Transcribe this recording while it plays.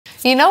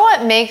You know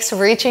what makes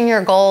reaching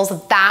your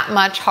goals that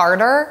much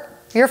harder?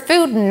 Your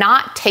food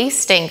not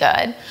tasting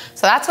good.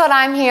 So that's what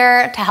I'm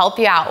here to help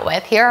you out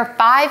with. Here are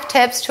 5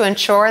 tips to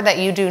ensure that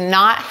you do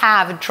not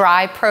have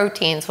dry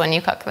proteins when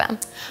you cook them.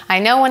 I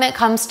know when it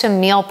comes to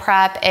meal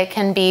prep, it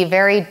can be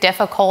very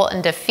difficult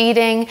and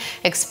defeating,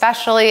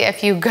 especially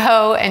if you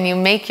go and you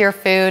make your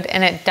food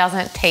and it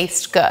doesn't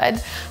taste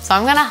good. So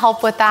I'm gonna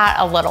help with that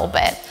a little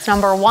bit.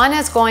 Number 1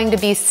 is going to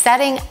be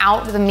setting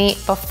out the meat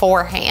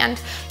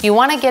beforehand. You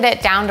wanna get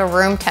it down to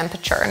room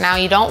temperature. Now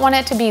you don't want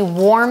it to be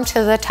warm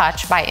to the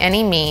touch by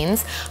any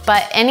means,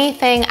 but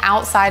anything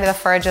outside of the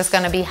fridge is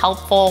gonna be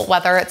helpful,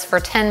 whether it's for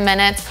 10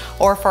 minutes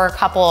or for a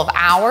couple of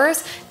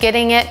hours.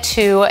 Getting it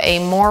to a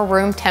more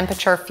room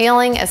temperature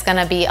feeling is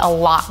gonna be a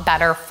lot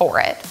better for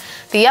it.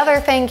 The other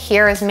thing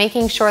here is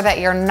making sure that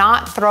you're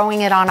not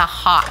throwing it on a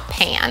hot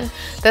pan.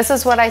 This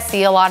is what I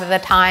see a lot of the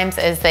times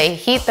is they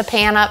heat the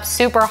pan up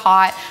super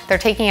hot, they're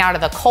taking it out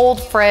of the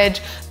cold fridge,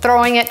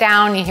 throwing it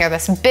down, you hear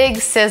this big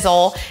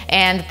sizzle,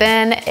 and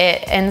then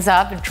it ends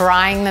up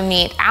drying the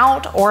meat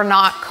out or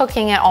not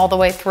cooking it all the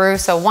way through.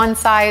 So one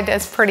side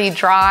is pretty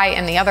dry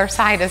and the other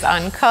side is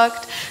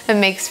uncooked. It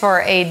makes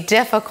for a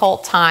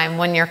difficult time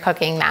when you're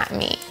cooking that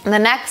meat. The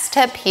next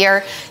tip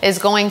here is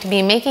going to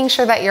be making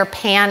sure that your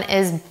pan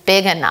is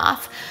big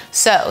enough.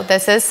 So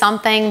this is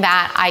something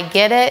that I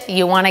get it,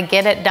 you wanna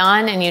get it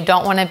done and you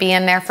don't wanna be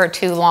in there for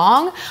too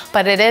long,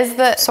 but it is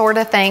the sort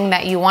of thing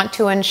that you want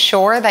to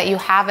ensure that you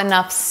have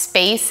enough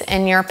space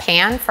in your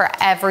pan for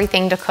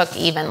everything to cook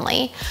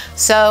evenly.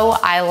 So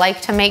I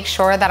like to make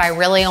sure that I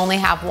really only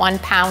have 1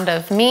 pound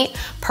of meat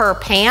per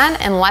pan.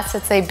 Unless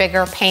it's a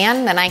bigger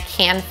pan, then I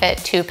can fit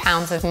 2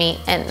 pounds of meat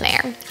in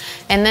there.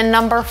 And then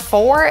number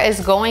 4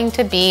 is going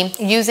to be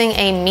using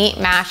a meat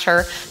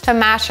masher to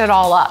mash it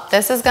all up.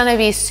 This is gonna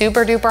be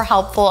super duper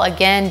helpful,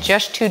 again,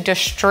 just to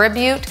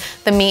distribute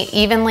the meat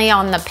evenly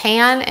on the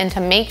pan and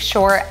to make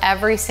sure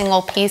every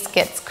single piece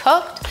gets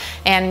cooked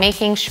and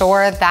making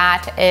sure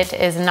that it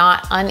is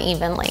not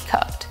unevenly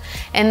cooked.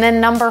 And then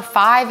number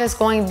 5 is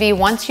going to be,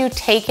 once you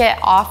take it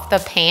off the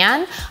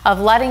pan, of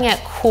letting it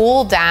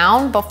cool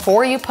down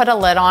before you put a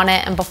lid on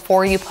it and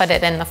before you put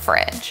it in the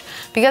fridge.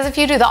 Because if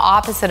you do the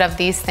opposite of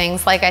these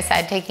things, like I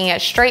said, taking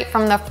it straight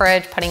from the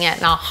fridge, putting it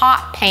in a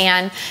hot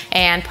pan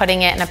and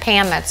putting it in a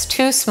pan that's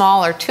too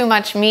small or too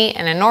much meat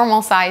in a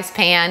normal size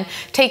pan,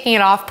 taking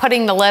it off,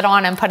 putting the lid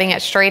on and putting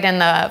it straight in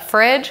the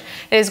fridge,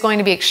 it is going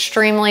to be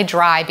extremely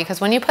dry,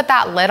 because when you put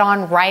that lid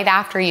on right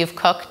after you've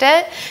cooked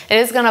it, it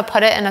is gonna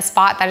put it in a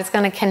spot that it's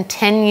gonna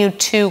continue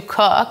to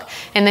cook.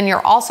 And then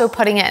you're also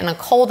putting it in a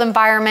cold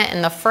environment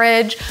in the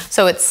fridge,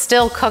 so it's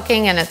still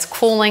cooking and it's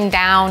cooling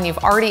down. You've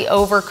already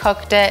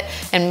overcooked it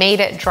and made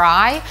it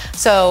dry.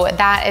 So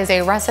that is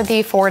a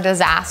recipe for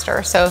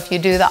disaster. So if you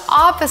do the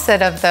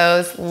opposite of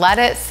those, let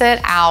it sit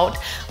out,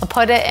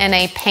 put it in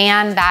a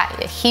pan that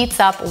heats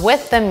up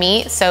with the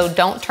meat. So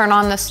don't turn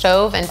on the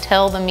stove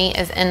until the meat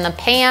is in the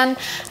pan,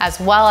 as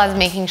well as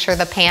making sure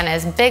the pan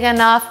is big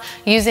enough,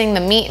 using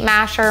the meat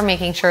masher,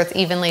 making sure it's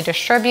evenly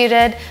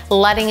distributed,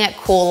 letting it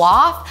cool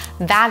off.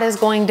 That is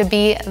going to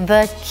be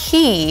the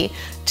key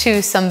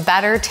to some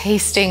better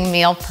tasting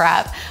meal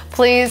prep.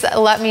 Please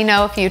let me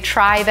know if you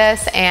try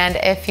this and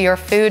if your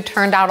food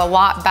turned out a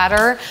lot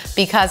better,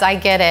 because I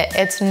get it.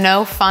 It's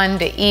no fun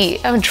to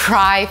eat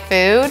dry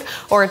food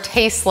or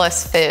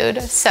tasteless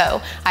food.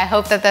 So I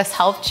hope that this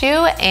helped you,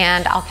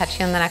 and I'll catch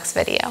you in the next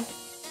video.